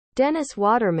Dennis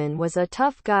Waterman was a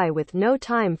tough guy with no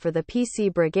time for the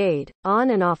PC brigade,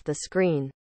 on and off the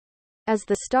screen. As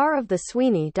the star of the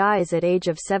Sweeney dies at age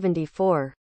of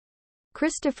 74,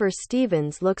 Christopher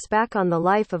Stevens looks back on the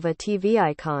life of a TV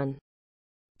icon.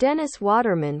 Dennis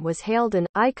Waterman was hailed an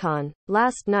icon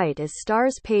last night as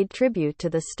stars paid tribute to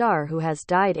the star who has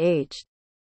died aged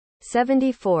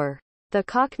 74. The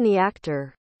cockney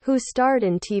actor, who starred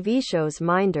in TV shows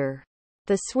Minder,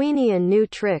 The Sweeney and New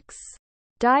Tricks,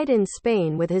 died in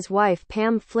Spain with his wife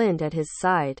Pam Flint at his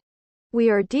side.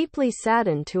 We are deeply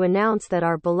saddened to announce that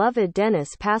our beloved Dennis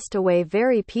passed away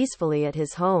very peacefully at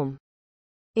his home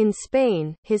in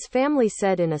Spain, his family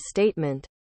said in a statement.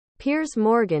 Piers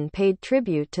Morgan paid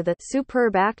tribute to the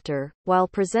superb actor, while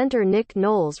presenter Nick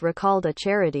Knowles recalled a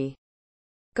charity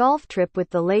golf trip with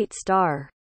the late star.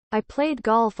 I played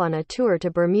golf on a tour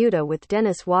to Bermuda with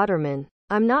Dennis Waterman.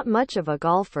 I'm not much of a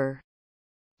golfer.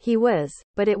 He was,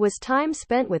 but it was time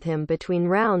spent with him between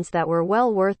rounds that were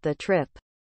well worth the trip.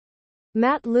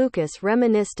 Matt Lucas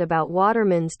reminisced about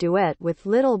Waterman's duet with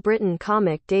Little Britain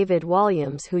comic David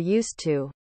Walliams, who used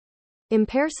to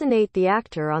impersonate the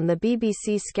actor on the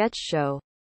BBC sketch show.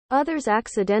 Others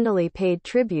accidentally paid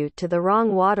tribute to the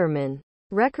wrong Waterman,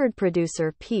 record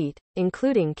producer Pete,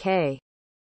 including K.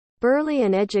 Burley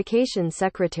and Education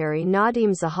Secretary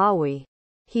Nadeem Zahawi.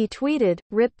 He tweeted,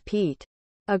 "Rip Pete.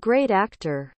 A great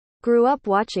actor. Grew up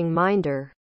watching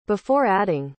Minder." Before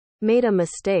adding, "Made a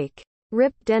mistake.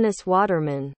 Rip Dennis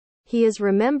Waterman. He is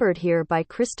remembered here by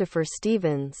Christopher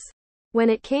Stevens." When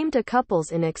it came to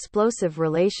couples in explosive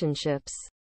relationships,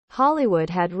 Hollywood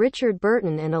had Richard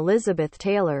Burton and Elizabeth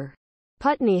Taylor.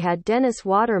 Putney had Dennis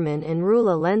Waterman and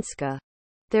Rula Lenska.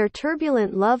 Their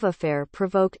turbulent love affair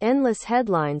provoked endless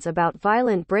headlines about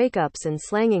violent breakups and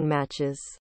slanging matches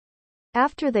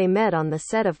after they met on the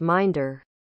set of Minder,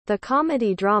 the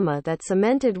comedy drama that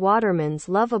cemented Waterman's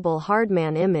lovable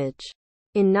hardman image.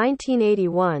 In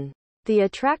 1981, the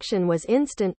attraction was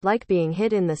instant, like being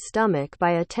hit in the stomach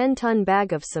by a 10-ton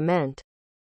bag of cement,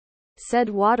 said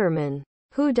Waterman,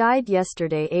 who died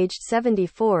yesterday aged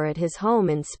 74 at his home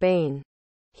in Spain.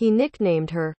 He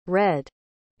nicknamed her Red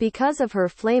because of her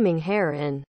flaming hair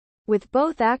and, with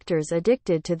both actors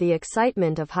addicted to the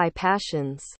excitement of high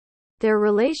passions, their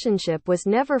relationship was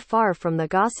never far from the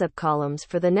gossip columns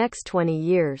for the next 20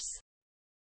 years.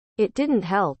 It didn't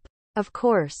help, of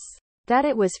course, that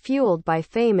it was fueled by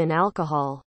fame and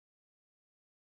alcohol.